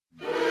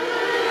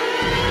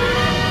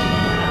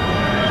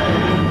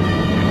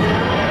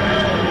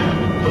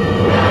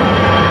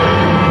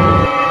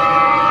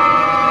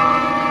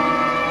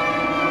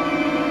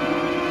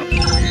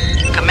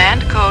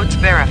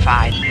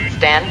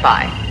stand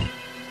by.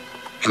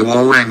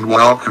 Hello and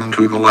welcome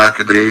to the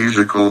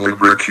Lackadaisical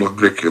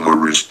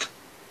Librocubicularist.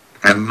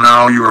 And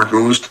now your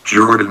host,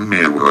 Jordan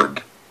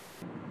Maywood.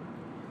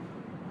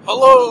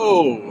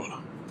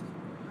 Hello!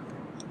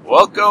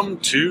 Welcome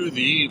to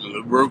the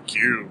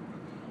LibroCube.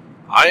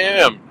 I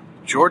am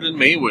Jordan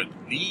Maywood,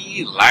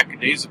 the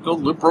Lackadaisical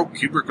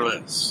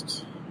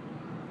Librocubiculist.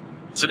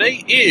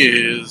 Today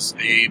is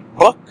a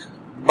book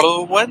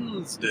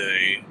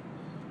Bwednesday,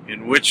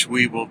 in which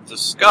we will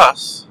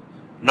discuss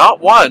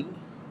not one,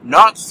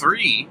 not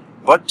three,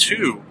 but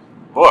two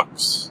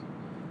books.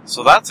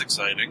 So that's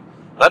exciting.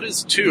 That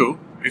is two,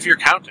 if you're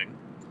counting.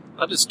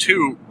 That is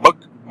two book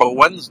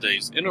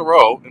Bwednesdays in a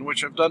row in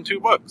which I've done two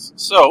books.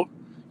 So,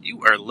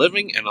 you are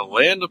living in a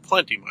land of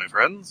plenty, my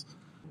friends.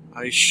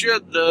 I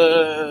should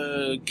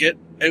get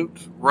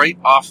out right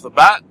off the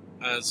bat,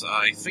 as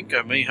I think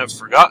I may have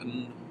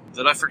forgotten.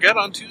 Did I forget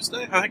on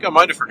Tuesday? I think I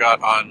might have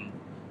forgot on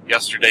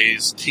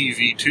yesterday's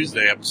TV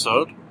Tuesday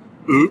episode.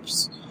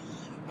 Oops.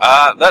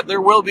 That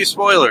there will be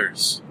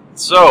spoilers.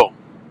 So,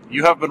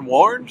 you have been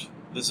warned.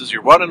 This is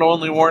your one and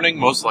only warning,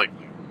 most likely.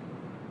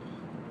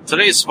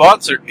 Today's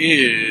sponsor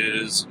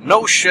is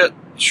No Shit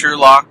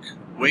Sherlock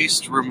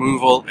Waste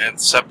Removal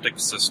and Septic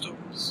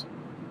Systems.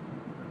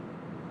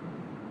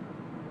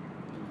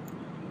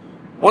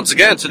 Once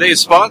again, today's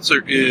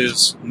sponsor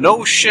is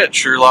No Shit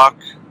Sherlock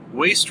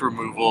Waste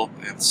Removal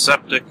and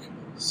Septic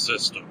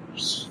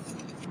Systems.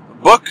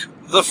 Book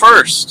the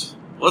first.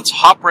 Let's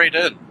hop right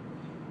in.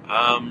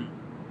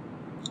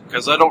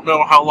 Because I don't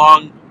know how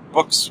long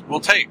books will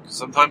take.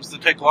 Sometimes they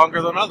take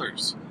longer than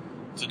others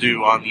to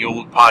do on the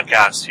old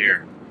podcast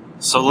here.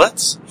 So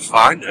let's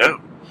find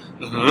out.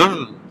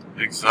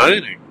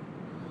 Exciting.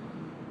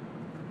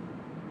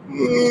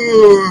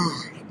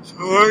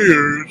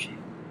 Tired.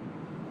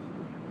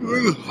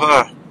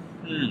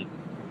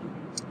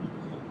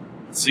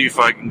 Let's see if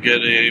I can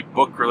get a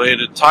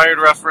book-related tired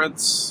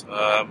reference.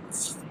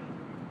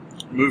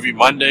 Movie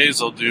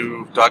Mondays, I'll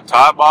do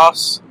Dr.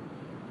 Boss.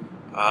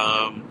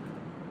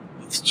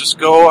 Let's just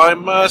go,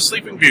 I'm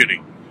Sleeping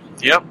Beauty.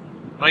 Yep,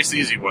 nice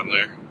easy one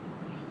there.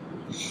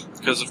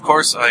 Because, of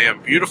course, I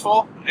am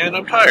beautiful and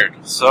I'm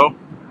tired, so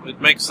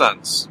it makes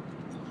sense.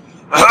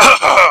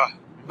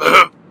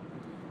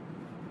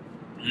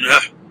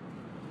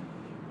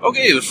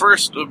 Okay, the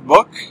first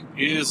book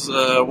is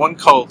one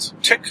called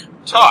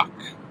Tick-Tock.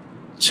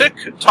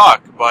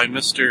 Tick-Tock by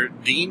Mr.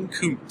 Dean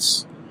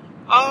Koontz.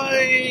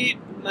 I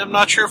am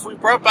not sure if we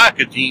brought back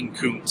a Dean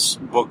Koontz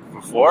book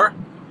before.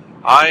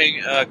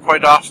 I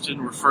quite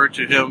often refer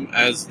to him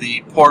as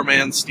the poor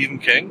man Stephen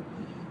King.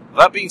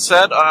 That being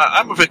said,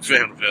 I'm a big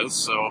fan of his,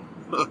 so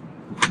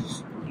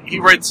he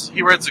writes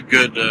a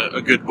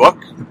good book,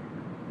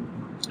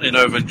 and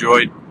I've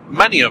enjoyed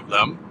many of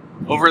them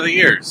over the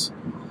years.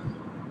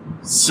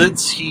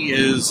 Since he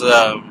is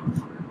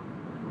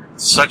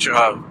such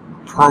a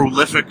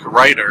prolific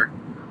writer,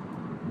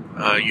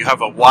 you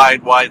have a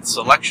wide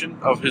selection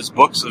of his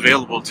books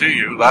available to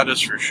you, that is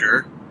for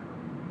sure.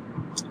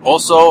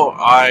 Also,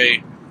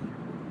 I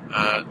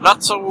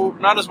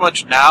not as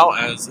much now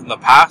as in the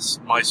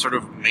past. My sort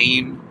of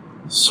main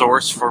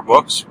source for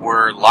books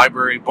were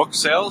library book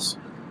sales,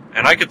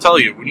 and I can tell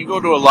you, when you go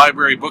to a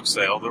library book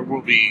sale, there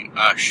will be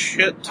a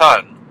shit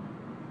ton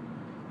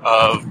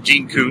of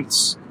Dean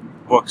Koontz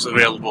books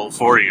available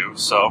for you.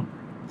 So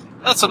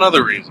that's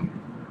another reason.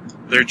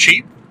 They're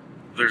cheap.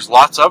 There's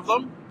lots of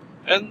them,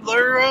 and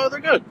they're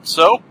good.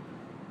 So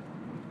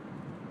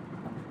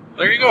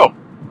there you go.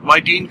 My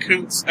Dean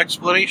Koontz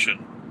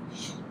explanation.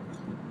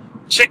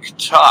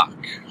 Tick-Tock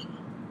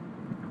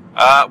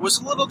was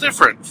a little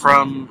different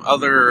from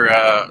other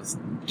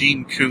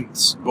Dean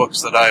Koontz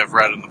books that I have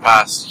read in the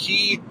past.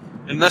 He,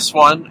 in this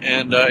one,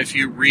 and if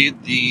you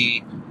read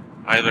the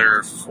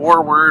either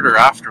foreword or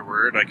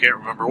afterword, I can't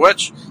remember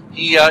which,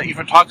 he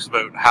even talks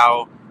about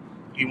how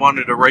he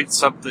wanted to write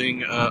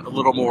something a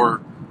little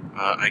more,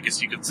 I guess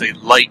you could say,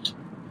 light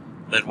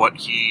than what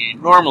he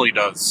normally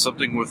does.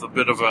 Something with a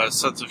bit of a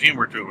sense of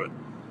humor to it.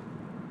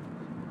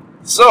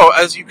 So,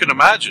 as you can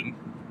imagine,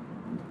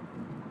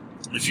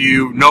 if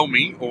you know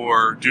me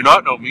or do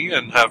not know me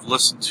and have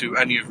listened to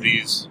any of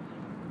these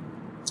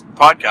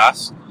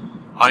podcasts,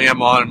 I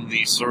am on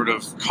the sort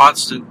of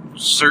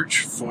constant search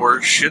for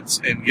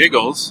shits and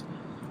giggles,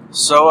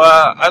 so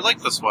I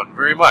like this one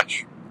very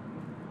much.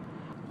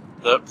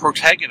 The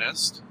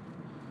protagonist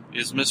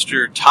is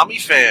Mr. Tommy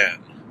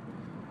Fan,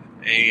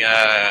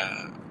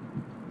 a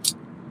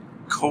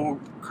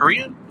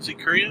Korean? Is he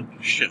Korean?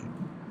 Shit.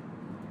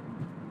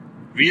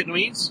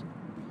 Vietnamese?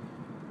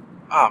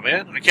 Oh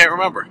man, I can't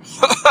remember.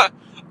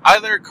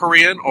 Either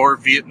Korean or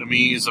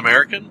Vietnamese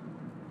American.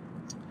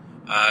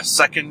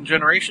 Second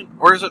generation?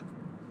 Or is it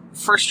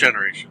first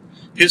generation?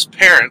 His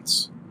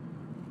parents...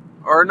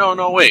 Or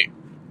no, wait.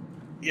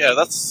 Yeah,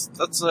 that's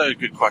a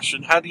good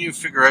question. How do you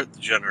figure out the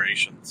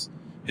generations?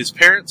 His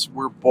parents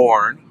were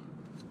born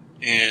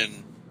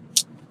in...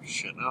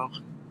 Shit, no.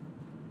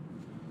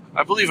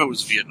 I believe it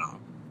was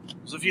Vietnam.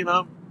 Was it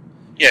Vietnam?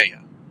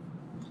 Yeah.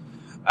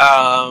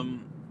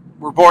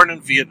 Were born in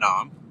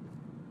Vietnam.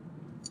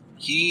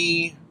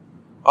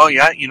 Oh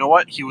yeah, you know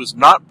what? He was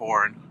not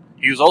born.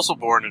 He was also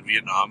born in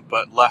Vietnam,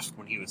 but left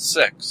when he was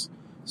 6.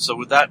 So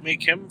would that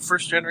make him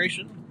first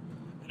generation?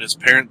 And his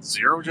parents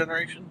 0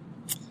 generation?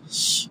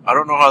 I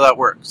don't know how that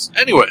works.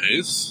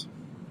 Anyways,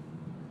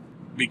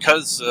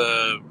 because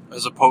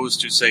as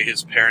opposed to, say,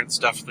 his parents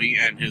definitely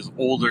and his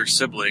older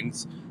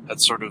siblings had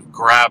sort of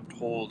grabbed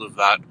hold of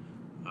that,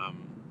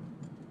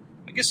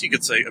 I guess you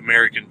could say,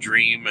 American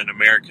dream and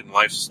American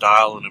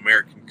lifestyle and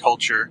American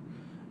culture,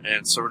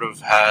 and sort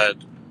of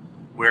had,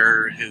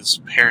 where his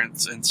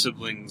parents and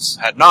siblings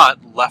had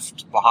not,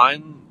 left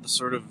behind the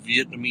sort of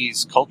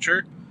Vietnamese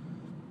culture,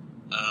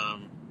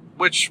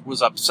 which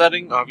was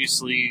upsetting,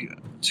 obviously,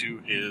 to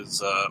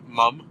his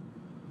mum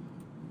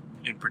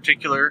in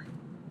particular.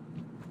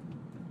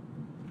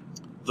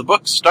 The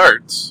book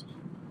starts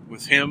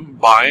with him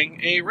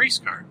buying a race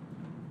car.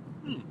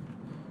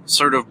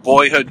 Sort of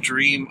boyhood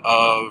dream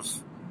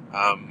of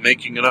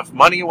making enough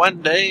money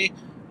one day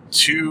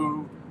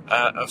to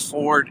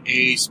afford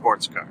a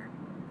sports car.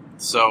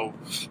 So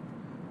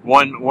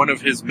one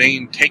of his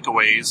main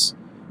takeaways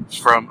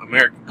from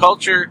American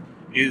culture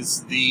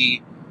is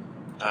the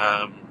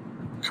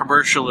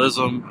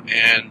commercialism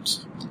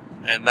and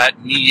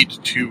that need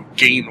to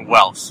gain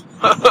wealth.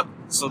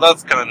 So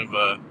that's kind of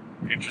a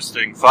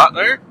interesting thought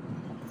there.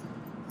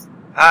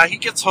 He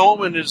gets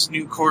home in his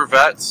new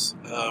Corvettes.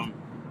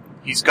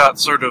 He's got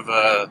sort of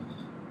a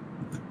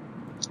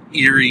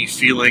eerie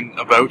feeling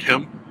about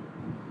him.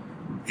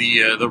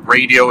 The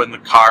radio in the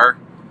car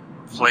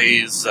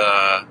plays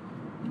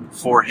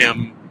for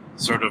him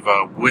sort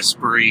of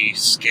whispery,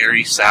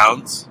 scary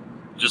sounds.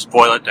 Just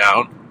boil it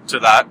down to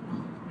that.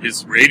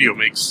 His radio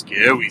makes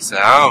scary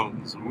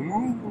sounds.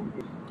 Ooh.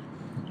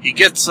 He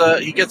gets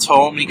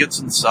home, he gets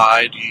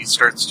inside, he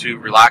starts to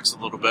relax a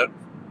little bit.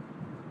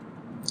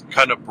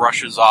 Kind of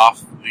brushes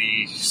off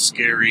the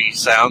scary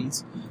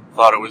sounds.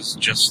 Thought it was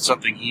just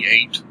something he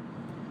ate.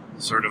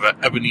 Sort of an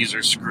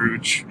Ebenezer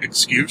Scrooge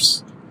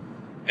excuse.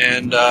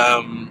 And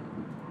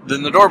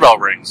then the doorbell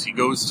rings. He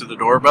goes to the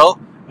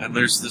doorbell, and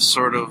there's this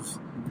sort of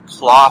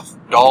cloth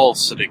doll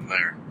sitting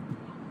there.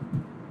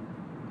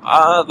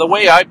 The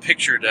way I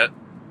pictured it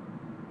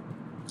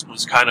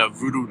was kind of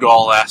voodoo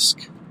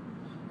doll-esque.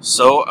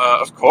 So,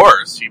 of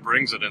course, he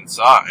brings it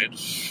inside.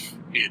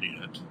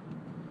 Idiot.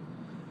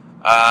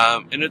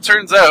 And it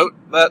turns out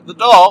that the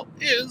doll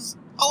is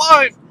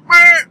alive.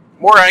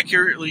 More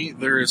accurately,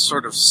 there is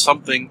sort of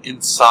something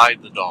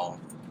inside the doll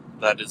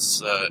that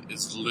is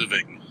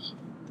living.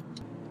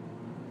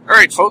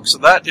 Alright, folks,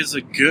 that is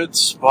a good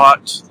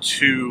spot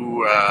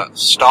to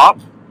stop.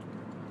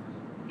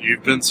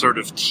 You've been sort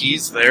of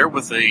teased there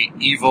with a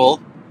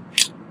evil,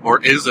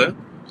 or is it,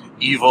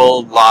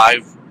 evil,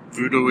 live,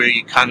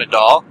 voodoo-y kind of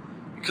doll.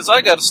 Because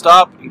I gotta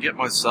stop and get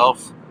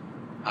myself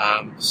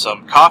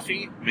some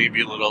coffee,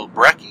 maybe a little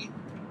brekkie,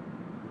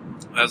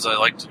 as I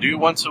like to do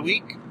once a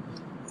week.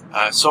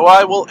 So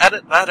I will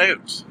edit that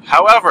out.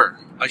 However,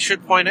 I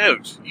should point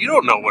out, you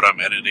don't know what I'm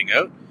editing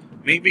out.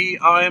 Maybe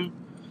I'm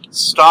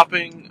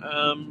stopping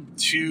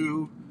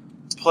to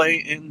play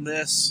in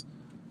this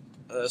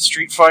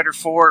Street Fighter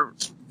 4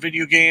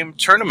 video game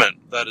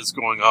tournament that is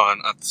going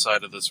on at the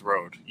side of this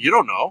road. You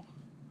don't know.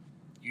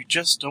 You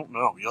just don't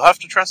know. You'll have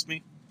to trust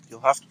me.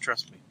 You'll have to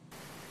trust me.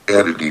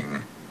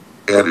 Editing.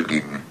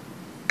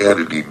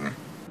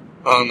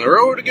 On the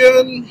road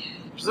again.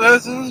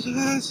 That's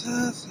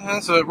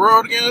the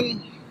road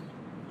again.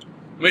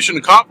 Mission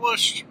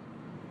accomplished.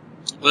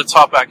 Let's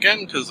hop back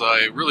in, because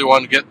I really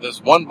want to get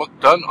this one book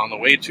done on the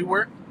way to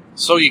work.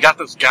 So you got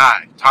this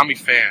guy, Tommy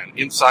Fan,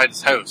 inside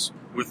his house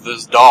with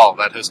this doll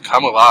that has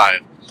come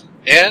alive.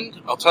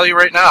 And, I'll tell you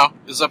right now,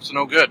 is up to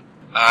no good.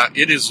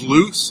 It is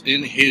loose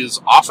in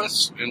his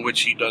office, in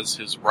which he does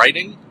his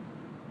writing.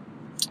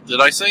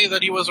 Did I say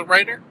that he was a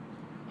writer?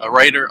 A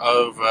writer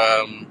of,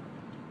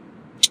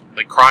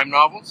 like, crime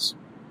novels?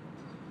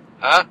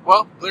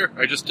 Well, there,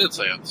 I just did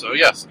say it. So,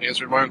 yes,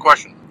 answered my own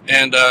question.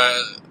 And,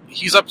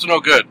 he's up to no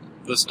good,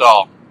 this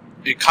doll.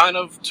 It kind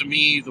of, to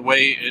me, the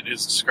way it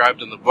is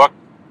described in the book,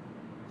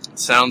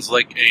 sounds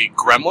like a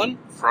gremlin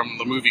from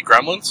the movie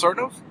Gremlins, sort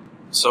of.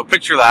 So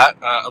picture that,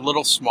 a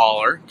little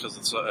smaller, because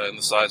it's in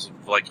the size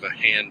of like a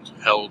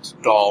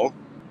handheld doll.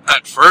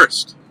 At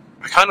first,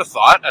 I kind of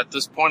thought at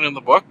this point in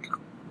the book,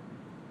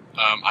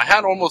 I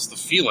had almost the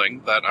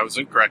feeling that, I was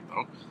incorrect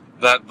though,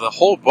 that the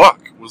whole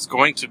book was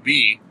going to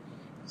be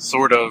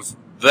sort of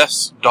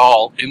this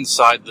doll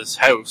inside this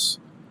house,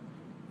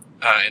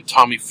 and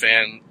Tommy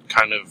Fan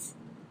kind of,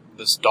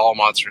 this doll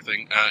monster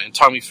thing, and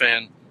Tommy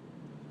Fan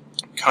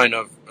kind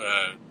of,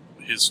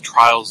 his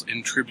trials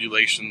and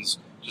tribulations,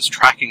 just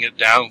tracking it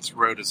down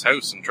throughout his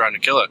house and trying to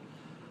kill it.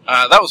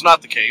 That was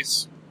not the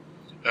case.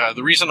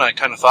 The reason I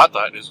kind of thought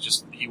that is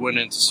just he went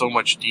into so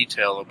much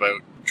detail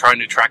about trying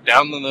to track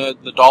down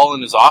the doll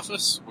in his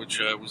office, which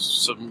was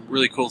some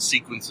really cool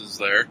sequences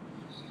there.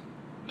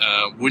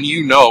 When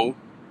you know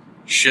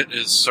shit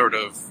is sort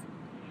of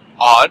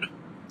odd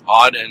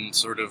and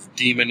sort of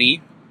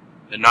demon-y,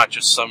 and not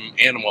just some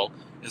animal,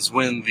 is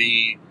when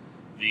the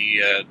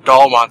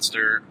doll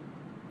monster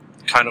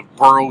kind of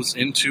burrows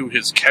into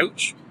his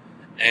couch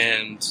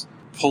and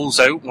pulls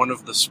out one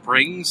of the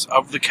springs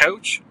of the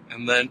couch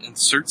and then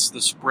inserts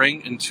the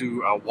spring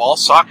into a wall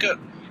socket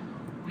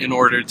in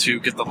order to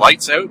get the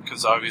lights out,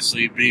 because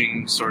obviously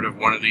being sort of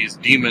one of these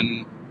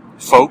demon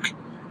folk,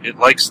 it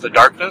likes the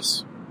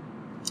darkness.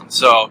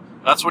 So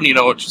that's when you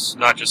know it's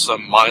not just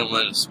some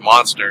mindless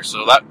monster.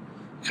 So that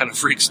kind of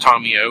freaks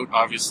Tommy out,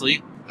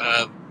 obviously.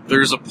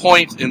 There's a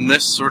point in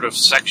this sort of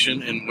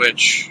section in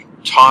which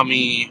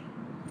Tommy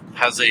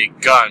has a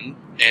gun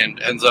and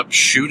ends up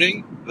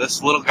shooting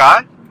this little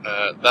guy.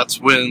 That's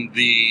when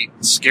the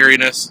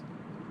scariness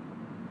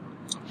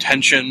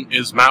tension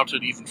is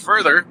mounted even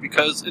further,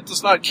 because it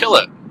does not kill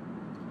it.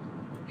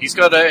 He's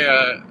got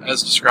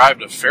as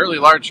described, a fairly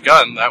large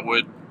gun that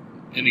would,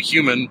 in a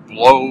human,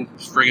 blow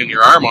friggin'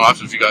 your arm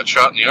off if you got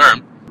shot in the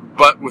arm.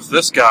 But with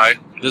this guy,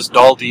 this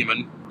doll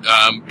demon,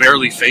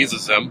 barely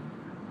phases him.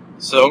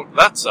 So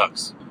that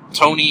sucks.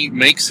 Tony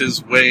makes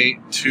his way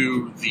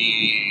to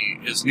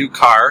his new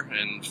car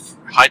and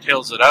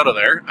hightails it out of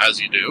there, as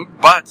you do.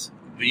 But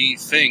the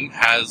thing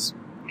has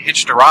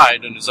hitched a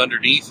ride and is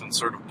underneath and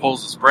sort of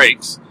pulls his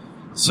brakes.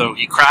 So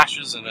he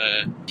crashes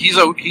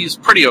he's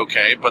pretty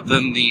okay, but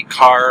then the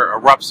car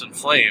erupts in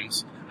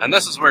flames. And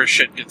this is where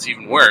shit gets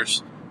even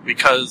worse,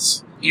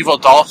 because evil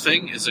doll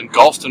thing is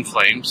engulfed in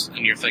flames,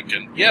 and you're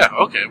thinking, yeah,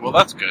 okay, well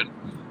that's good.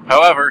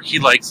 However, he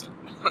likes it.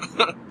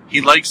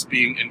 He likes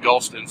being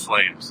engulfed in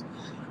flames.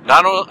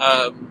 Not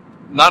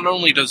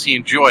only does he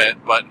enjoy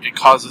it, but it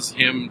causes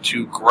him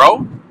to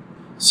grow.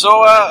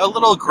 So a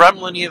little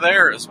gremlin-y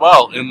there as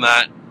well, in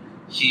that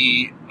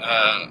he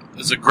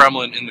is a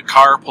gremlin in the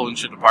car pulling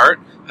shit apart,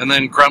 and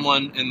then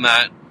gremlin in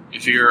that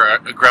if you're a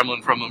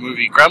gremlin from the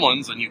movie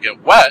Gremlins and you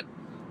get wet,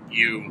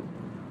 you,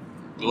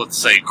 let's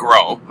say,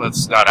 grow.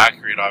 That's not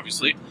accurate,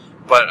 obviously.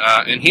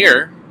 But in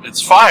here,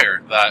 it's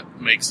fire that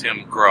makes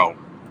him grow.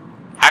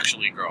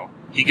 Actually grow.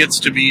 He gets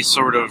to be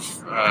sort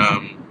of,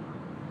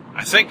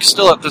 I think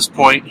still at this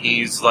point,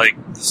 he's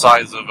like the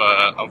size of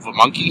a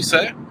monkey,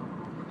 say.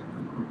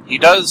 He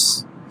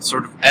does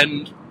sort of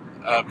end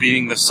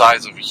being the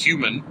size of a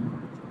human,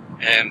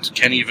 and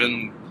can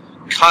even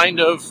kind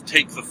of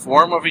take the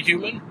form of a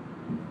human.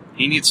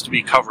 He needs to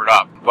be covered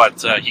up,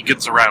 but he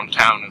gets around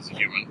town as a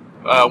human.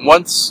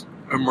 Once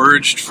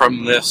emerged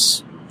from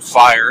this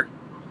fire,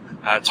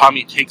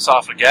 Tommy takes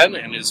off again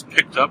and is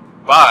picked up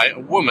by a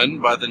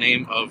woman by the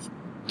name of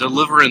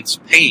Deliverance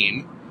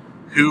Payne,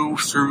 who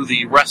through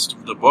the rest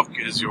of the book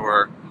is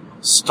your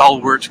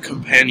stalwart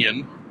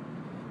companion.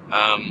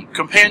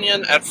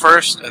 Companion at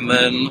first, and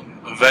then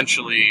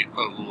eventually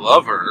a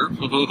lover.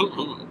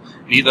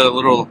 Need a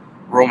little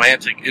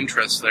romantic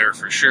interest there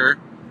for sure.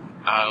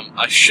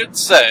 I should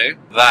say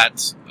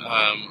that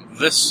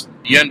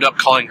you end up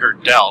calling her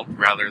Del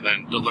rather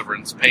than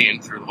Deliverance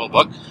Payne through the whole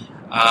book.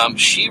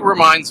 She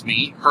reminds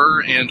me,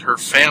 her and her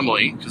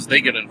family, because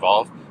they get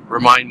involved,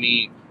 remind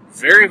me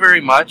very,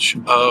 very much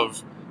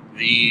of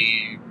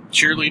the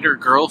cheerleader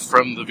girl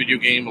from the video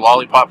game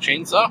Lollipop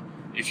Chainsaw.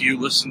 If you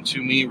listened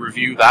to me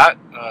review that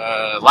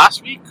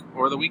last week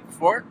or the week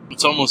before,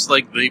 it's almost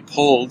like they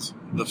pulled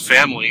the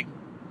family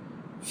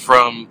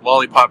from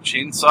Lollipop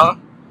Chainsaw,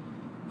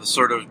 the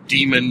sort of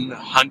demon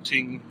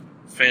hunting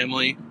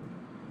family,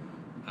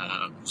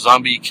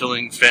 zombie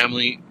killing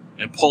family,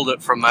 and pulled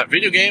it from that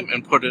video game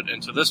and put it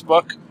into this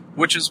book,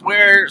 which is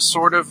where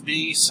sort of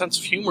the sense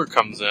of humor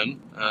comes in.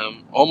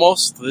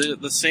 Almost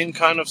the same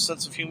kind of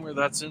sense of humor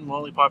that's in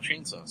Lollipop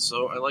Chainsaw,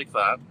 so I like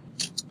that.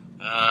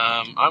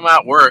 I'm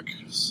at work,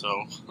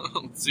 so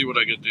let's see what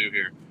I can do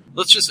here.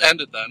 Let's just end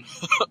it then.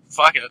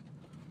 Fuck it.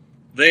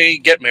 They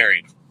get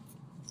married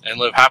and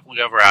live happily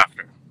ever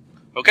after.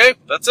 Okay,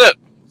 that's it.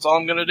 That's all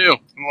I'm gonna do.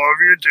 Love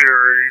you,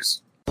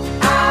 dearies.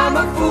 I'm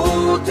a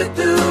fool to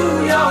do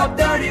your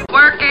dirty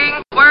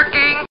working.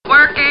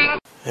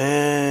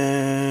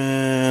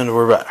 And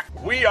we're back.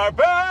 We are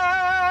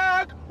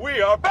back!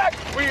 We are back!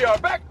 We are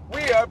back!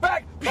 We are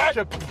back!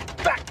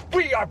 Back!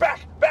 We are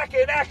back! Back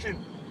in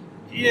action!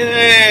 Yay!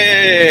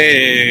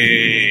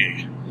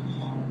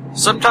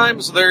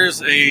 Sometimes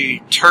there's a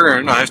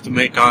turn I have to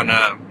make on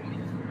a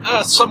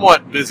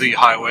somewhat busy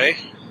highway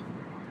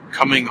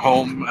coming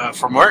home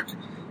from work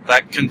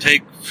that can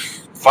take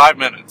 5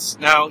 minutes.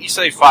 Now, you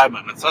say 5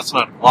 minutes, that's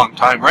not a long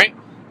time, right?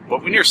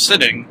 But when you're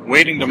sitting,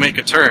 waiting to make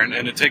a turn,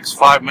 and it takes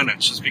 5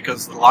 minutes just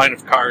because the line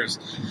of cars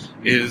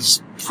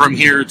is from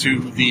here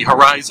to the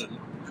horizon,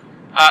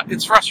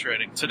 it's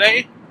frustrating.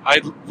 Today,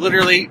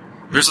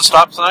 there's a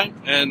stop sign,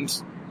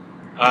 and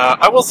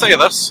I will say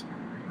this,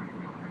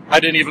 I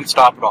didn't even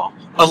stop at all.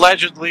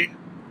 Allegedly.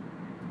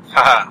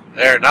 Haha,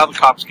 there, now the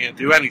cops can't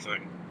do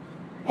anything.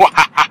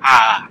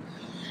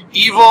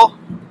 Evil,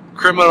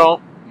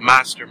 criminal,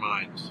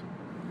 mastermind.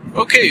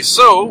 Okay,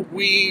 so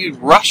we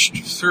rushed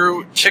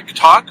through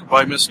Tick-Tock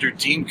by Mr.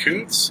 Dean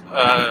Koontz.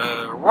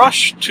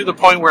 Rushed to the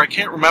point where I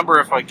can't remember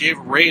if I gave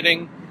a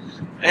rating,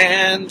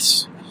 and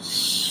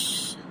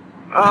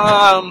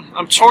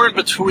I'm torn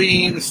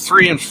between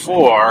 3 and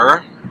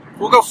 4.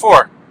 We'll go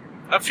 4.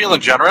 I'm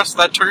feeling generous.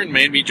 That turn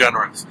made me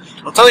generous.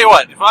 I'll tell you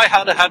what, if I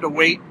had to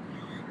wait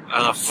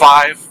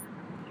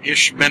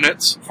 5-ish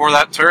minutes for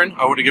that turn,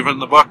 I would have given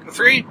the book a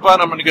 3, but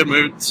I'm in a good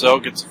mood, so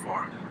it gets a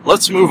 4.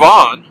 Let's move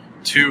on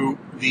to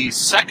the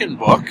second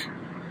book.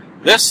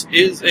 This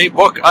is a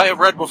book I have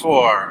read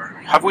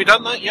before. Have we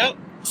done that yet?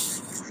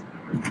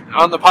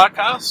 On the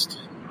podcast?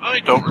 I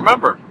don't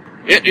remember.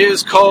 It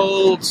is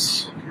called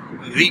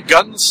The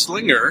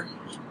Gunslinger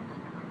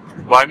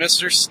by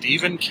Mr.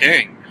 Stephen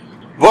King.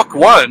 Book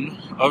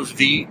 1 of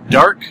the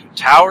Dark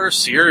Tower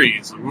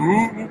series.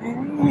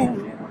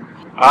 Ooh.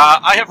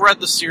 I have read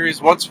the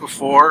series once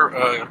before,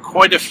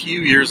 quite a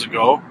few years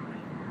ago.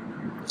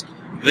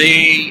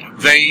 They,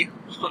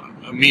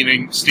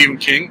 meaning Stephen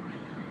King,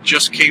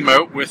 just came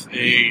out with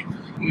a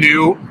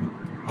new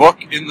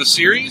book in the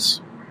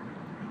series.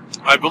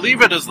 I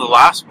believe it is the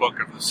last book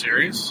of the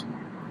series.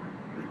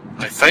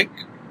 I think.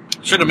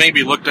 Should have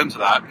maybe looked into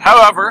that.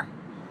 However,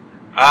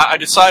 I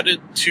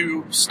decided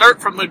to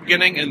start from the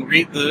beginning and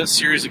read the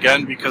series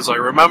again because I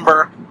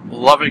remember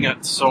loving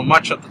it so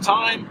much at the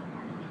time.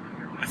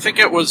 I think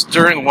it was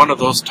during one of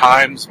those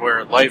times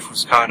where life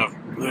was kind of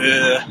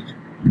bleh.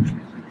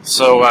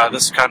 So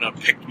this kind of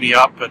picked me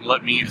up and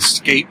let me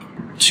escape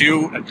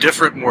to a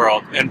different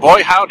world. And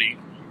boy howdy,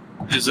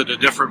 is it a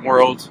different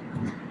world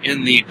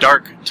in the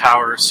Dark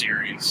Tower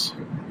series.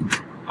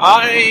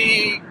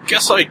 I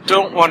guess I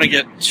don't want to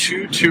get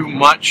too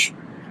much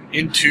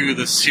into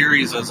the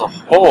series as a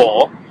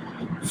whole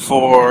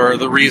for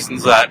the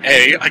reasons that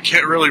A, I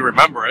can't really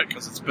remember it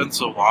because it's been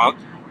so long,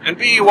 and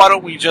B, why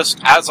don't we just,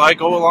 as I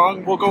go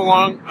along, we'll go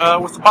along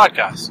with the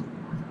podcast.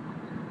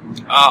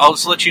 I'll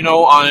just let you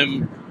know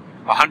I'm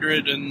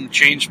 100 and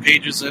change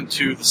pages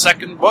into the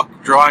second book,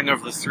 Drawing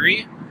of the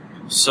Three,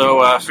 so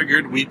I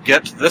figured we'd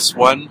get this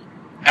one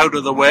out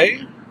of the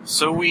way,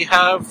 so we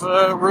have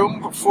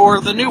room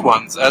for the new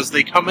ones as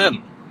they come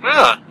in.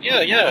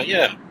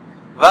 Yeah.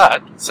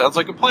 That sounds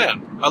like a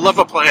plan. I love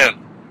a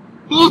plan.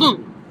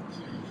 Woo-hoo!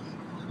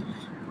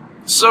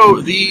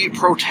 So, the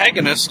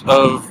protagonist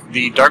of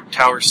the Dark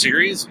Tower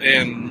series,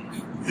 and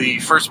the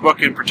first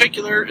book in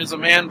particular, is a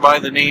man by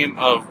the name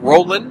of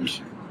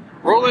Roland.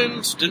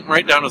 Roland didn't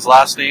write down his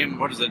last name.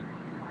 What is it?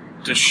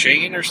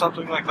 Deshane or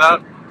something like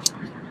that?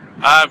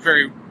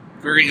 Very,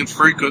 very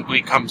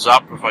infrequently comes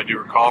up, if I do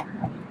recall.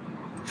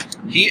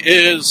 He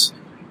is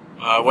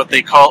what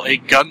they call a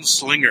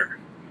gunslinger.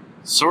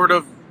 Sort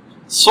of.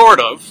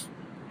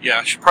 Yeah,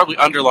 I should probably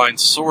underline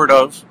sort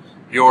of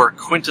your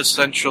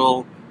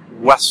quintessential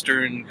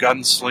Western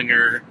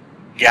gunslinger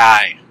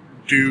guy.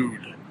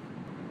 Dude.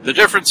 The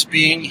difference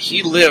being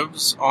he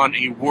lives on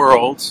a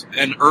world,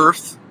 an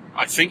Earth,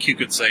 I think you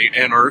could say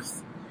an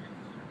Earth,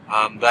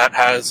 that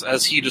has,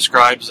 as he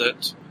describes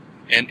it,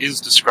 and is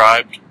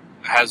described,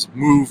 has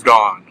moved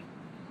on.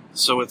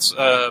 So it's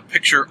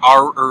picture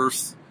our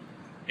Earth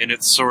in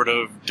its sort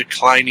of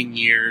declining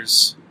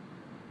years,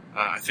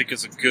 I think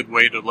is a good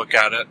way to look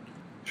at it.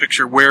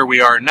 Picture where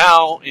we are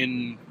now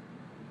in,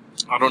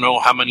 I don't know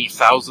how many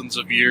thousands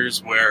of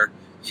years, where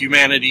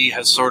humanity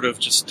has sort of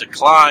just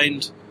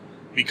declined,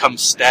 become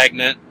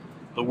stagnant.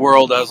 The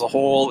world as a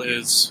whole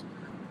is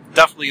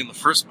definitely in the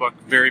first book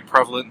very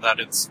prevalent that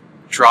it's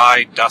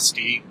dry,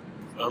 dusty.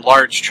 A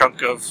large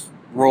chunk of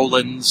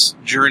Roland's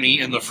journey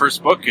in the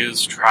first book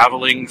is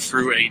traveling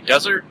through a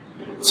desert.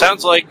 It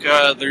sounds like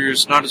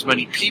there's not as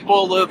many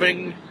people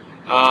living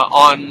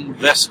on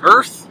this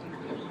Earth,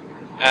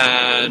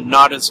 and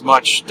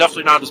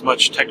definitely not as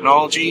much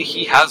technology.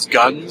 He has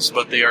guns,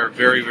 but they are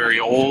very, very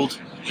old,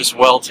 just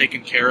well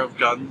taken care of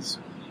guns.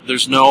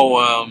 There's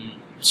no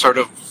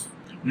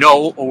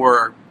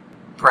or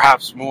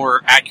perhaps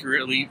more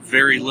accurately,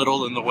 very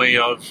little in the way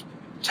of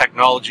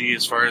technology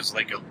as far as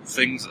like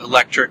things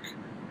electric.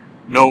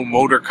 No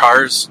motor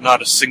cars,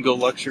 not a single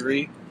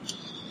luxury.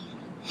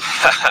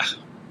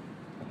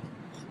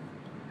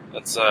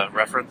 That's a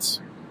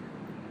reference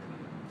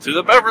to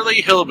the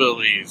Beverly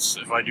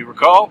Hillbillies, if I do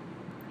recall.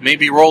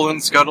 Maybe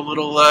Roland's got a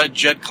little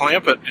Jed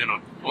Clampett in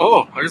him.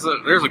 Oh, there's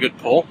a good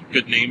pull,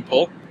 good name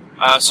pull.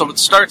 So it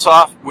starts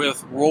off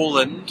with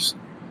Roland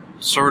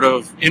sort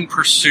of in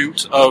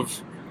pursuit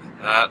of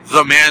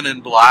the Man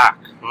in Black.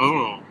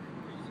 Ooh.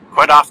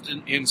 Quite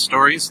often in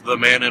stories, the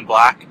Man in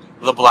Black,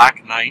 the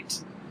Black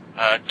Knight,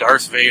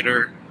 Darth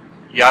Vader,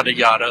 yada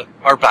yada,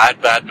 are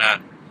bad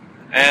men.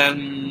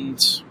 And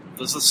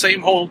does the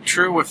same hold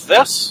true with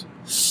this?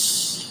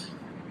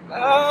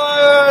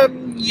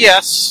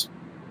 Yes.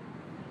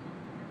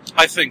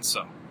 I think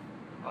so.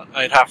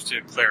 I'd have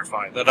to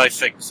clarify that I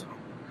think so.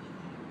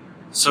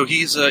 So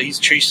he's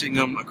chasing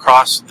them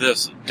across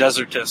this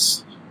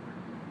desertous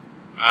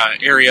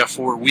area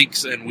for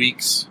weeks and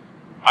weeks.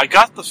 I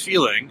got the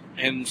feeling,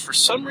 and for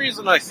some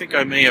reason I think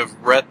I may have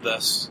read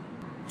this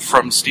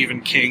from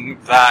Stephen King,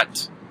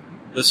 that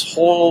this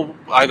whole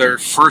either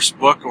first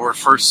book or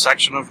first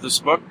section of this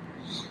book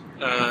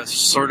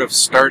sort of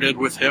started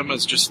with him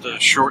as just a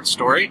short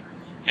story.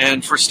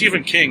 And for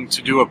Stephen King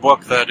to do a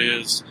book that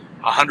is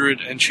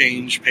 100 and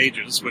change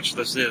pages, which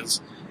this is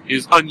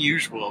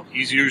unusual.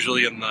 He's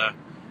usually in the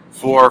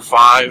 400,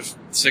 500,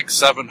 600,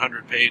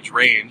 700 page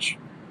range.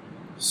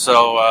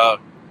 So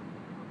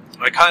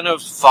I kind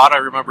of thought I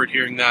remembered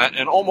hearing that,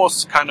 and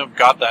almost kind of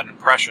got that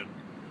impression.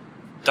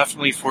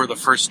 Definitely for the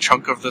first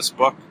chunk of this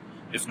book,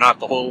 if not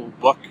the whole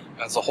book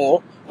as a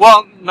whole.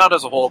 Well, not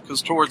as a whole,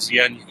 because towards the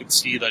end you could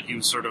see that he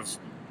was sort of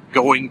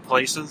going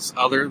places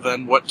other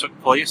than what took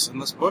place in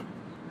this book.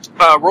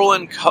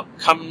 Roland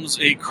comes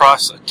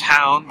across a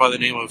town by the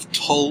name of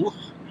Tull,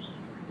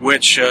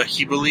 which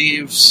he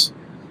believes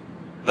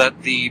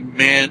that the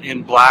man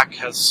in black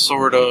has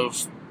sort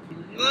of,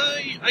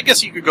 I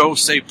guess you could go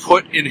say,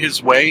 put in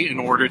his way in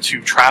order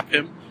to trap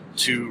him,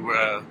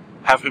 to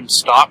have him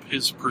stop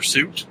his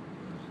pursuit.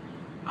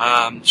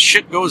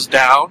 Shit goes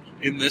down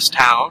in this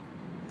town.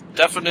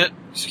 Definite,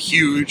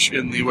 huge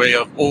in the way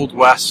of Old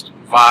West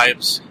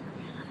vibes.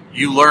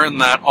 You learn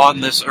that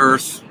on this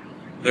earth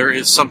there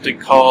is something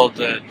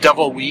called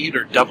devil weed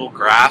or devil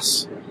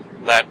grass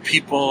that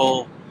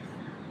people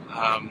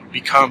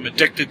become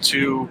addicted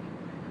to.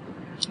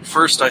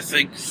 First, I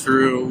think,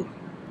 through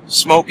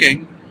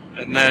smoking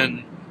and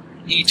then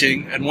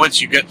eating, and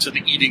once you get to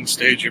the eating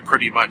stage, you're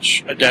pretty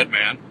much a dead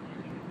man.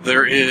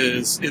 There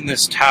is, in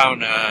this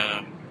town,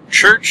 a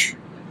church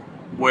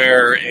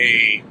where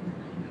a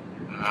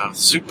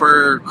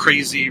super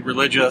crazy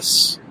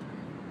religious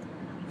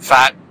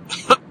fat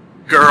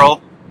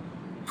girl,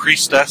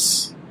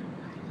 priestess,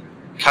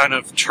 kind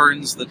of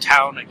turns the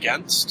town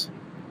against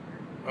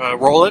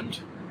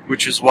Roland,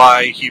 which is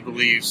why he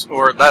believes,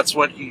 or that's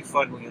what he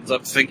finally ends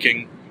up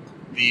thinking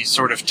the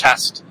sort of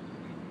test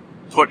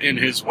put in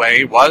his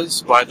way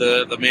was by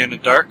the man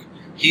in dark.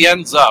 He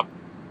ends up,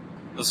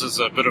 this is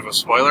a bit of a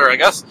spoiler, I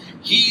guess,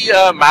 he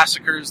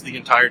massacres the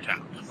entire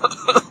town.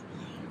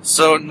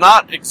 So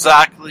not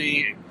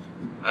exactly,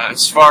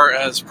 as far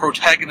as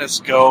protagonists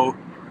go,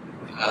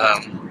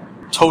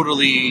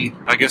 totally,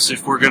 I guess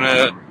if we're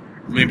gonna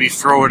maybe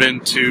throw it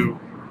into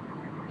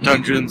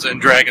Dungeons and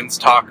Dragons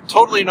talk,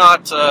 totally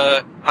not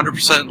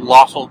 100%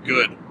 lawful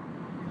good.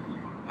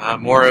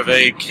 More of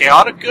a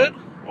chaotic good,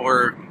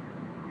 or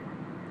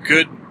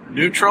good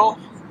neutral,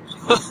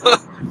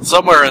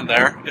 somewhere in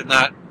there, in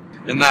that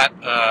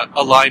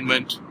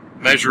alignment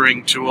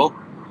measuring tool.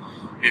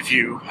 If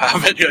you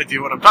have any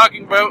idea what I'm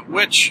talking about,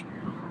 which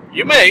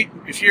you may,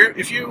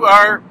 if you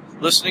are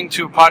listening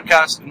to a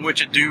podcast in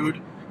which a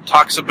dude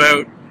talks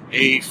about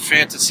a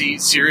fantasy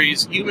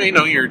series, you may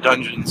know your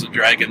Dungeons and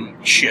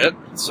Dragons shit,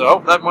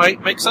 so that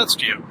might make sense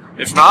to you.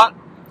 If not,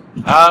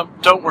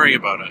 don't worry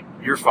about it.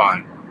 You're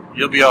fine.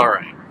 You'll be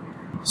alright.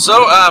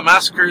 So,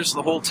 massacres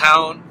the whole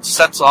town,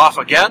 sets off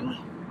again,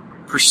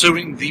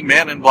 pursuing the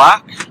man in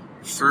black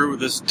through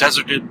this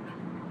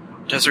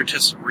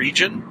desertous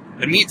region,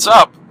 and meets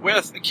up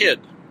with a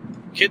kid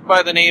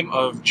by the name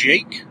of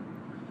Jake,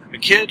 a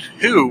kid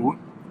who,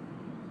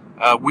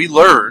 we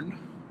learn,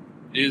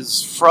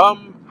 is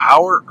from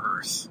our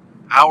Earth,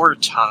 our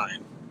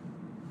time.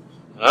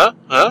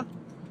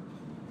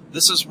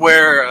 This is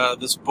where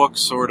this book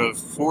sort of,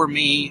 for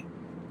me,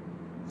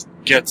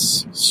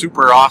 gets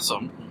super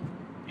awesome,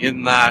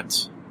 in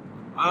that,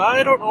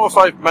 I don't know if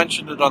I've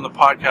mentioned it on the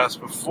podcast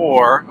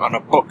before, on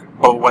a book,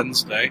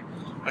 Bwednesday.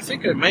 I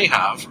think I may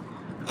have,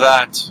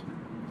 that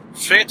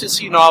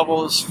fantasy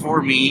novels,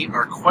 for me,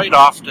 are quite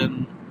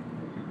often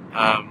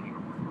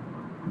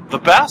the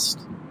best,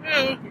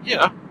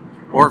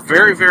 or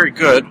very, very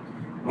good,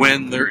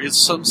 when there is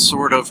some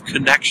sort of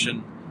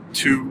connection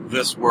to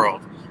this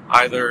world.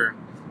 Either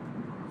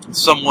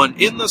someone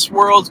in this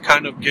world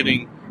kind of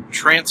getting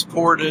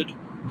transported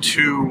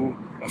to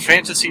a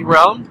fantasy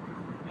realm.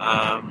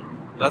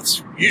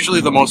 That's usually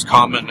the most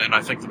common, and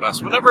I think the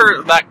best.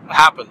 Whenever that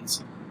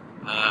happens,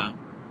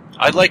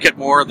 I like it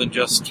more than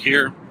just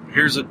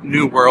here's a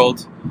new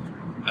world,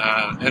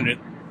 and it,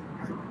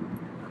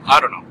 I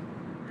don't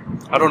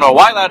know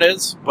why that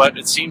is, but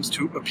it seems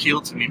to appeal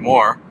to me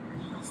more.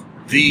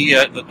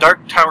 The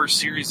Dark Tower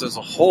series as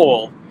a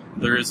whole,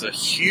 there is a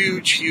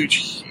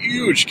huge,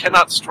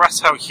 cannot stress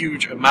how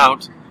huge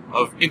amount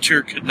of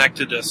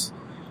interconnectedness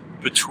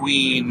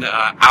between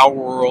our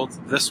world,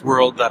 this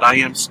world that I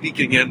am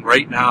speaking in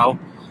right now,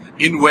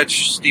 in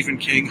which Stephen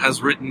King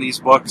has written these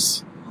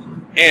books,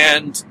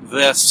 and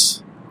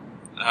this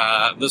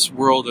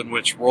world in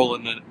which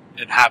Roland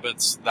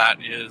inhabits, that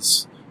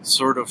is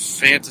sort of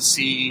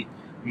fantasy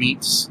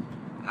meets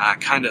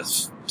kind of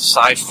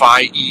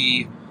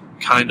sci-fi-y,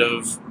 kind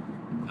of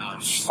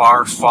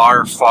far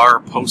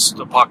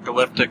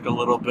post-apocalyptic a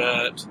little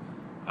bit.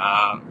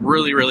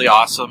 Really, really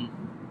awesome.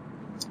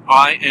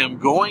 I am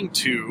going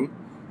to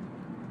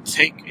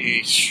take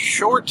a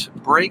short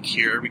break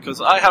here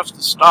because I have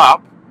to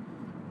stop,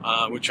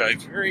 which I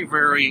very,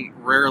 very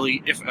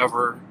rarely, if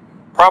ever,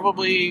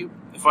 probably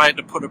if I had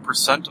to put a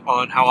percent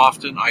on how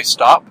often I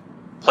stop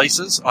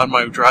places on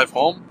my drive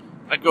home,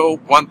 I'd go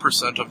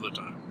 1% of the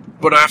time.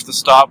 But I have to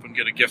stop and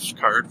get a gift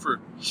card for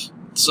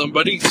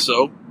somebody,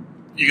 so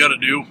you gotta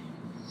do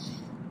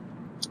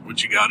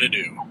what you gotta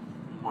do.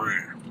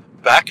 We're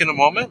back in a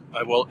moment.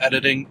 I will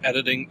edit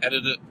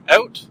it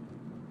out.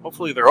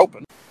 Hopefully they're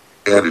open.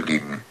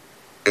 Editing.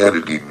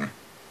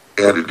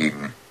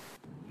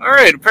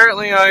 Alright,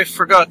 apparently I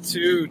forgot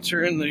to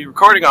turn the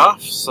recording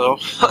off, so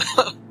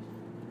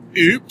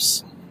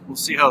Oops. We'll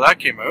see how that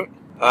came out.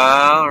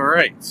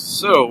 Alright,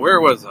 so where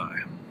was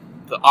I?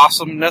 The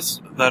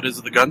awesomeness that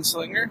is the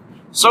Gunslinger.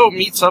 So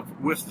meets up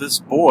with this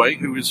boy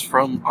who is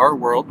from our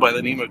world by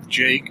the name of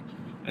Jake,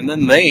 and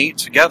then they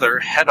together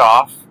head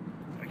off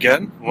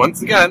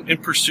once again, in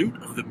pursuit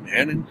of the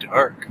Man in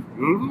Dark.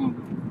 Ooh.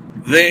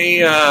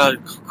 They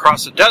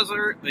cross a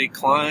desert, they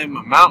climb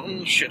a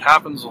mountain, shit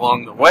happens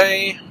along the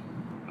way.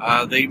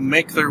 They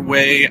make their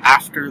way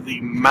after the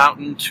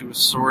mountain to a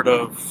sort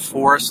of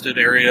forested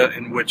area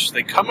in which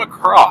they come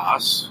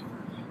across...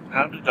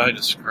 How did I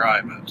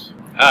describe it?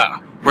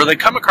 Where they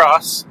come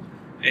across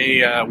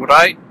what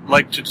I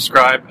like to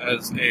describe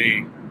as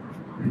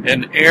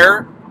an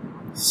air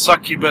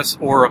Succubus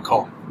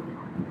Oracle.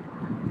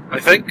 I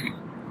think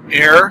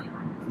Air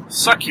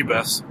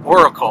Succubus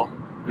Oracle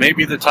may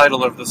be the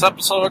title of this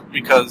episode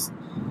because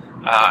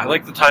I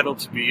like the title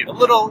to be a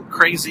little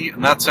crazy,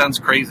 and that sounds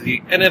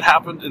crazy, and it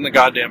happened in the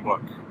goddamn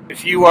book.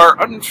 If you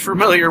are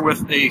unfamiliar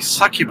with a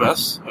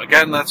succubus,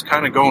 again, that's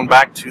kind of going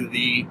back to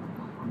the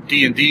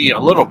D&D a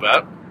little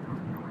bit.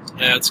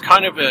 It's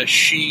kind of a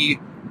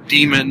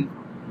she-demon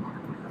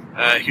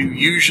who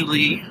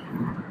usually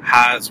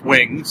has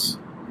wings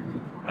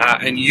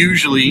and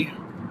usually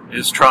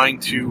is trying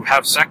to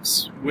have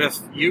sex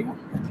with you.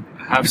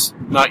 Have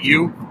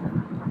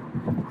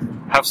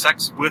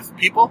sex with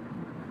people.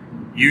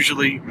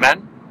 Usually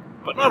men,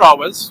 but not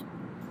always.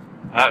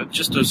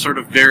 Just a sort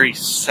of very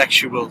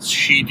sexual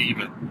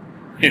she-demon.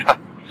 Yeah.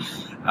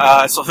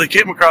 So they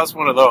came across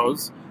one of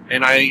those,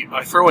 and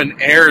I throw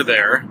an air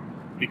there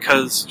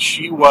because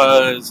she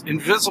was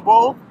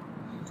invisible,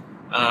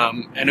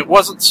 and it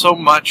wasn't so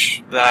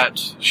much that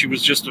she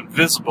was just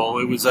invisible,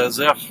 it was as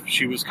if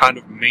she was kind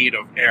of made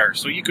of air.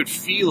 So you could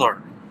feel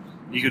her.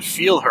 You could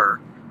feel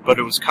her, but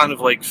it was kind of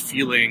like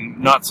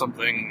feeling not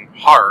something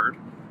hard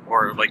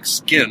or like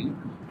skin,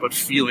 but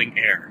feeling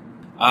air.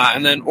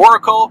 And then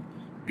Oracle,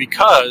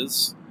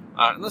 because,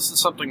 and this is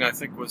something I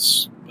think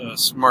was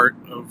smart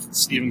of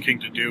Stephen King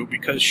to do,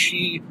 because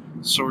she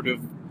sort of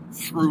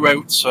threw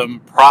out some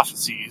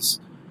prophecies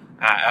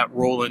at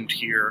Roland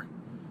here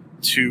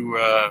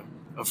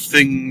of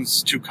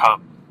things to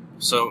come.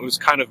 So it was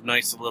kind of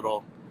nice, a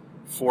little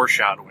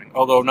foreshadowing,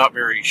 although not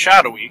very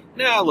shadowy.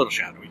 A little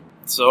shadowy.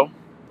 So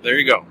there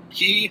you go.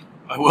 He,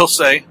 I will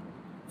say,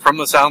 from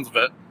the sounds of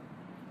it,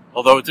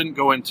 although it didn't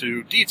go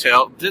into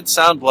detail, did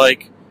sound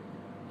like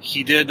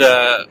he did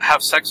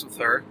have sex with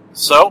her.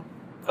 So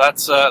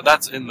that's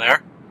in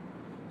there.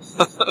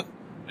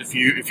 if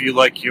you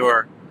like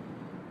your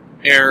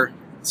air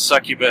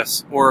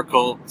succubus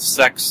oracle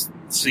sex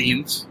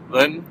scenes,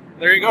 then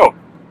there you go.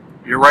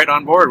 You're right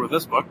on board with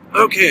this book.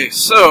 Okay,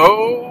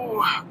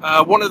 so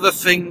one of the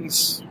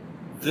things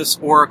this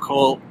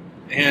oracle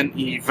and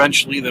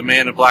eventually the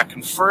Man in Black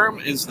confirm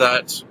is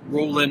that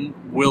Roland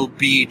will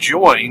be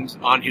joined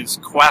on his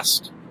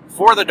quest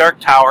for the Dark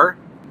Tower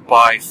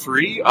by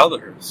 3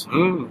 others.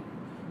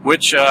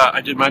 Which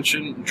I did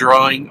mention,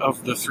 Drawing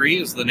of the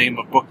Three is the name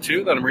of book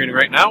 2 that I'm reading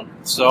right now.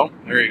 So,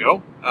 there you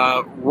go.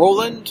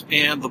 Roland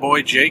and the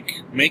boy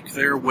Jake make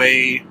their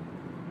way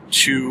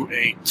to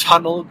a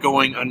tunnel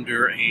going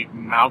under a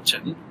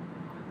mountain.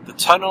 The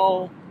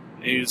tunnel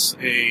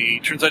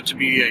turns out to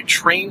be a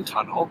train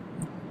tunnel.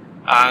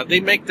 They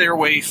make their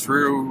way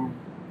through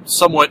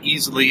somewhat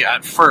easily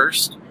at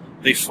first.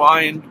 They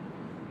find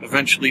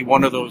eventually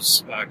one of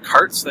those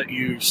carts that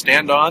you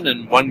stand on,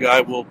 and one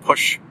guy will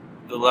push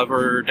the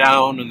lever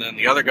down, and then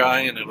the other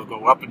guy, and it'll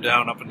go up and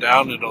down,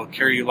 and it'll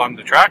carry you along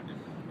the track.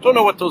 Don't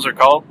know what those are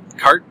called.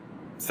 Cart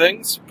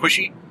things?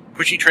 Pushy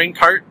train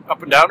cart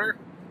up and downer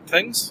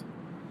things.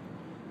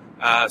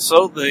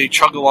 So they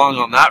chug along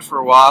on that for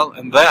a while,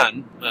 and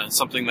then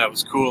something that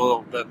was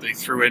cool that they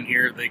threw in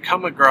here, they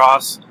come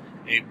across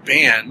a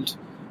band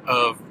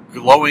of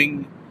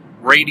glowing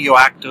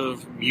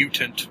radioactive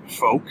mutant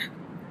folk,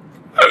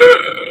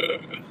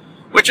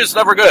 which is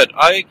never good.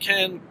 I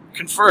can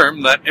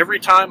confirm that every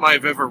time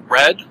I've ever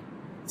read,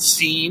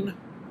 seen,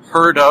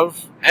 heard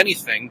of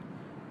anything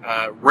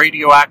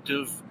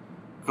radioactive,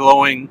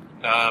 glowing,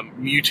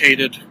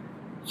 mutated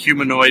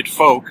humanoid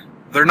folk,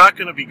 they're not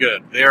going to be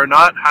good. They are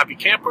not happy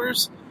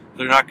campers.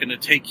 They're not going to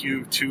take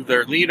you to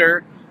their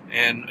leader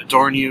and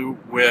adorn you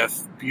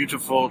with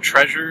beautiful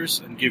treasures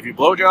and give you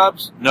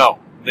blowjobs. No,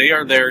 they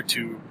are there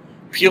to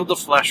peel the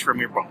flesh from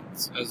your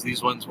bones, as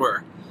these ones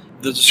were.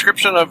 The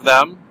description of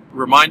them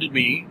reminded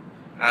me,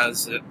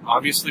 as it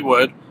obviously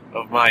would,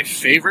 of my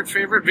favorite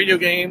video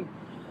game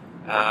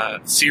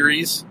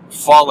series,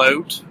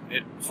 Fallout.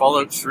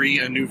 Fallout 3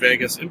 and New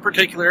Vegas in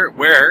particular,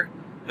 where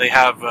they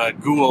have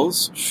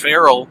ghouls,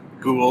 feral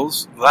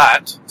ghouls,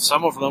 that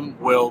some of them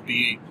will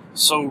be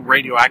so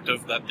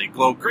radioactive that they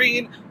glow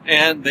green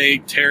and they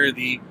tear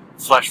the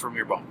flesh from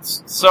your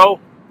bones. So,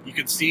 you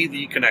can see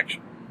the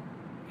connection.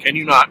 Can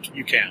you not?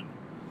 You can.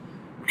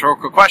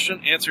 Rhetorical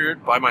question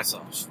answered by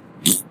myself.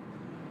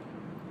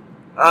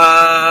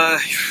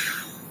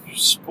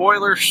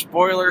 Spoiler,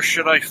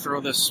 should I throw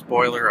this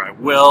spoiler? I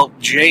will.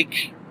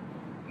 Jake,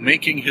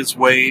 making his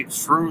way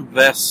through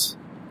this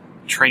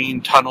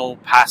train tunnel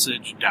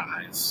passage,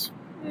 dies.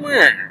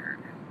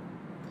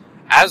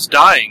 As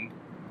dying,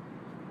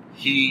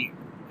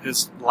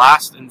 his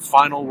last and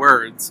final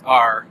words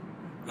are,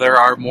 "There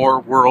are more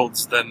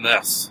worlds than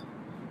this."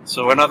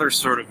 So another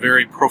sort of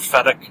very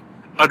prophetic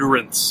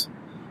utterance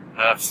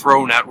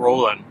thrown at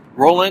Roland.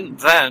 Roland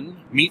then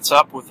meets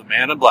up with the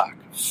Man in Black.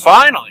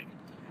 Finally!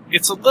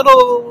 It's a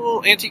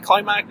little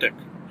anticlimactic,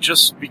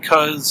 just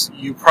because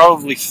you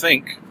probably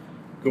think,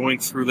 going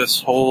through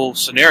this whole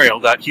scenario,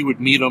 that he would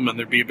meet him and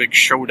there'd be a big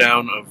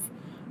showdown of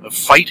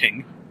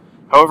fighting.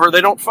 However,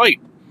 they don't fight.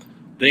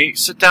 They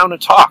sit down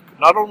and talk.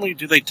 Not only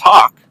do they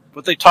talk,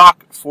 but they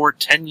talk for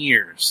 10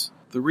 years.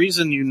 The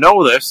reason you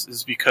know this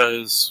is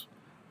because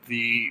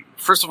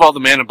first of all, the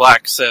Man in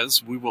Black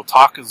says, "We will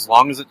talk as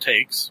long as it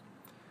takes."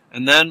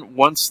 And then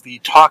once the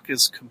talk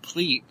is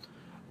complete,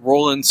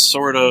 Roland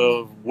sort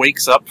of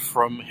wakes up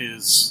from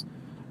his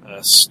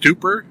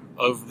stupor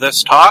of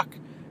this talk,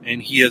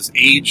 and he has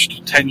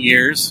aged 10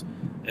 years,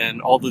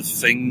 and all the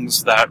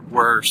things that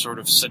were sort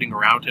of sitting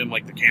around him,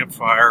 like the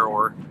campfire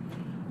or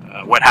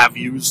what have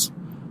yous,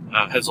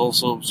 has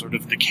also sort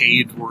of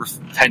decayed worth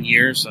 10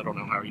 years. I don't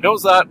know how he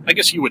knows that. I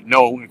guess you would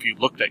know if you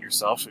looked at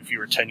yourself if you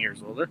were 10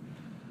 years older.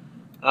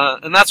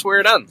 And that's where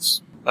it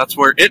ends. That's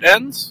where it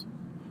ends.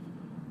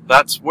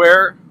 That's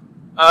where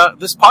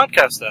this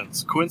podcast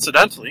ends,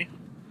 coincidentally.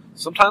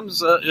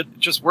 Sometimes it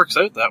just works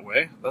out that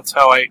way. That's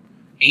how I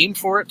aim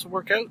for it to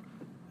work out,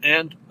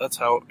 and that's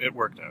how it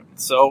worked out.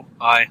 So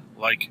I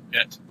like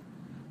it.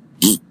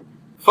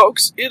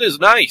 Folks, it is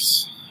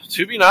nice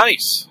to be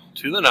nice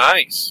to the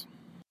nice.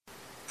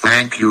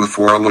 Thank you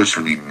for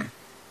listening.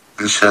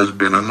 This has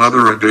been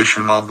another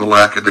edition of the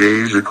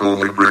Lackadaisical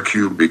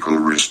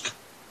Librocubicularist.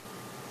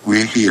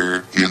 We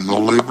here in the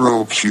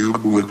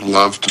Librocube would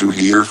love to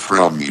hear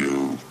from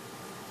you.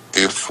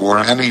 If for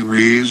any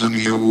reason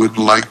you would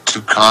like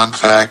to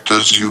contact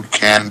us, you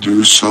can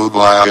do so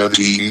via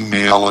the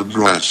email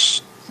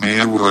address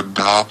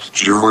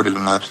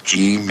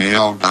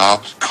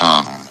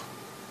maywood.jordan@gmail.com.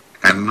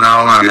 And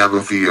now I have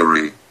a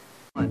theory.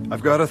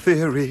 I've got a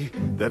theory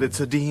that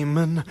it's a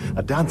demon,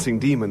 a dancing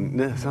demon.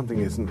 Nah, something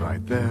isn't right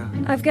there.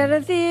 I've got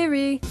a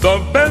theory. The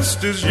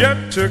best is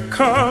yet to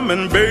come,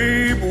 and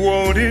babe,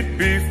 won't it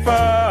be fine?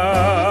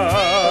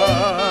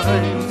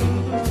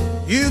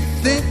 You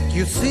think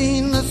you've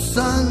seen the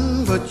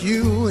sun, but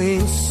you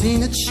ain't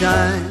seen it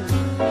shine.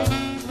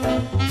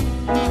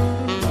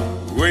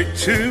 Wait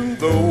till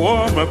the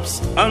warm-up's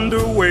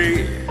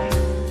underway.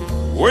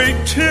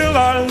 Wait till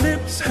our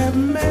lips have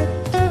met.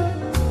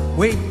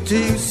 Wait till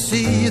you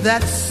see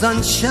that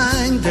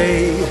sunshine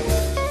day.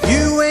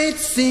 You ain't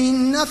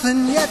seen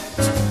nothing yet.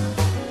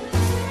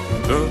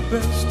 The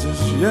best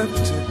is yet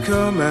to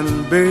come,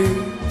 and babe,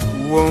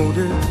 won't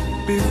it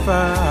be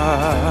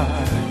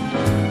fine?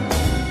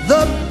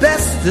 The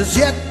best is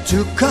yet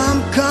to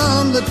come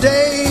the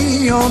day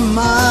you're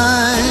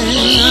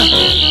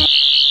mine.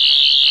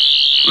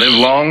 Live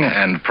long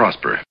and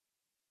prosper.